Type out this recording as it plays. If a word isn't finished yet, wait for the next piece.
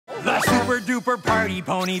super duper party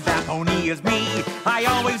pony, that pony is me. I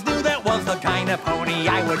always knew that was the kind of pony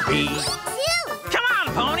I would be. Me too! Come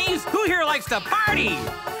on, ponies! Who here likes to party?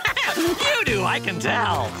 You do, I can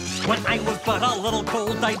tell. When I was but a little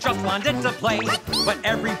colt, I just wanted to play. But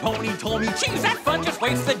every pony told me, geez, that fun just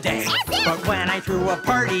wastes the day. But when I threw a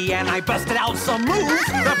party and I busted out some moves,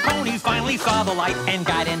 the ponies finally saw the light and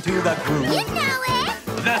got into the groove. You know it!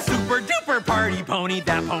 The super duper party pony,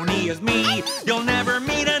 that pony is me. You'll never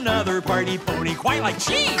meet another party pony quite like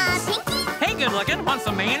cheese. Pinkie? Hey, good looking, want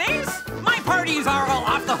some mayonnaise? My parties are all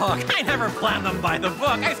off the hook. I never plan them by the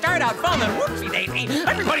book. I start out fun and whoopsie-daisy,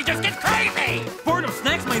 everybody just gets crazy. Bored of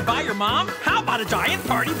snacks made by your mom? How about a giant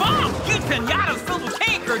party bomb? Huge pinatas filled with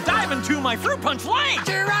cake or dive into my fruit punch lake.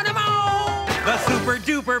 Geronimo! The super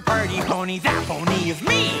duper party pony, that pony is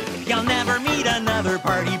me. You'll never meet another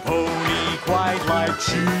party pony quite like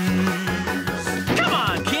cheese. Come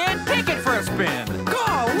on, kid, take it for a spin.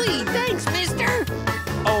 Golly, thanks, mister.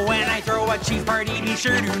 Oh, when I throw a cheese party, be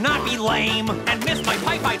sure to not be lame and miss my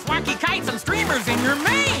pipe bites, wacky kites, and streamers in your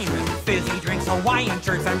mane. Fizzy drinks, Hawaiian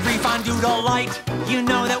shirts, and free fondue delight. You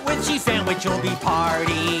know that with cheese sandwich, you'll be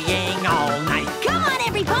partying all night. Come on,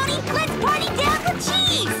 everybody! Let's party down with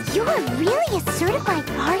cheese! You're really a certified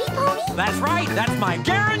party pony? That's right, that's my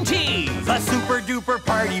guarantee. The super duper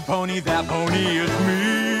party pony, that pony is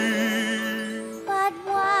me. But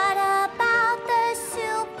what about the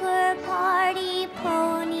super party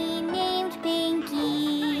pony?